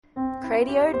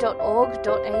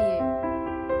www.catholitradio.org.au.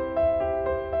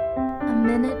 A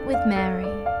Minute with Mary,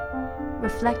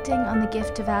 reflecting on the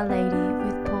gift of Our Lady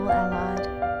with Paul Allard.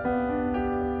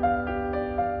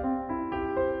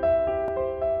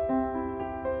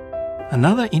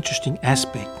 Another interesting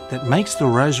aspect that makes the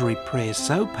Rosary Prayer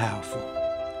so powerful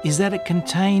is that it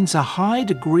contains a high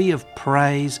degree of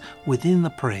praise within the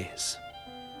prayers.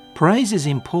 Praise is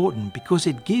important because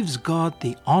it gives God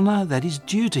the honour that is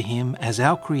due to Him as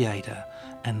our Creator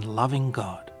and loving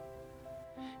God.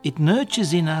 It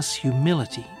nurtures in us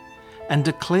humility and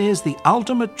declares the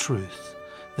ultimate truth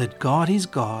that God is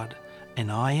God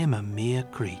and I am a mere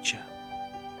creature.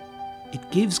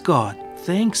 It gives God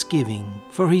thanksgiving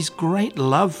for His great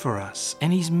love for us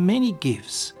and His many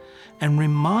gifts, and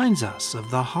reminds us of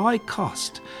the high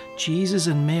cost Jesus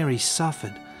and Mary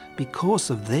suffered because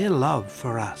of their love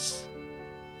for us.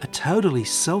 A totally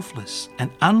selfless and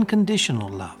unconditional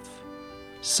love,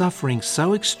 suffering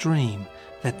so extreme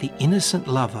that the innocent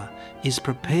lover is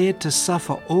prepared to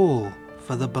suffer all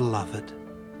for the beloved,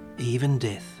 even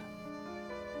death.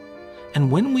 And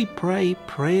when we pray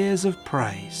prayers of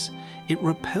praise, it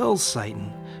repels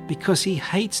Satan because he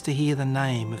hates to hear the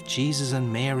name of Jesus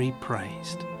and Mary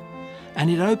praised. And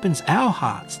it opens our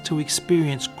hearts to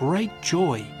experience great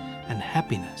joy and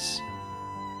happiness.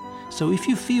 So if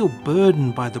you feel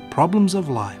burdened by the problems of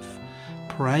life,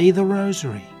 pray the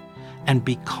Rosary and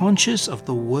be conscious of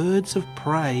the words of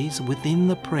praise within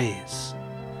the prayers.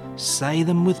 Say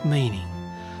them with meaning,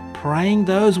 praying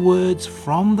those words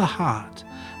from the heart,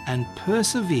 and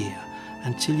persevere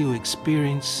until you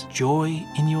experience joy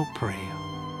in your prayer.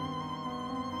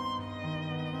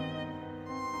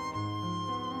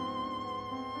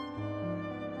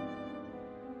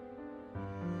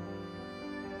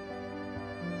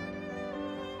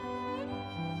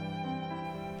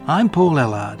 I'm Paul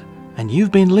Allard, and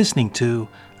you've been listening to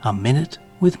A Minute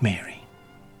with Mary.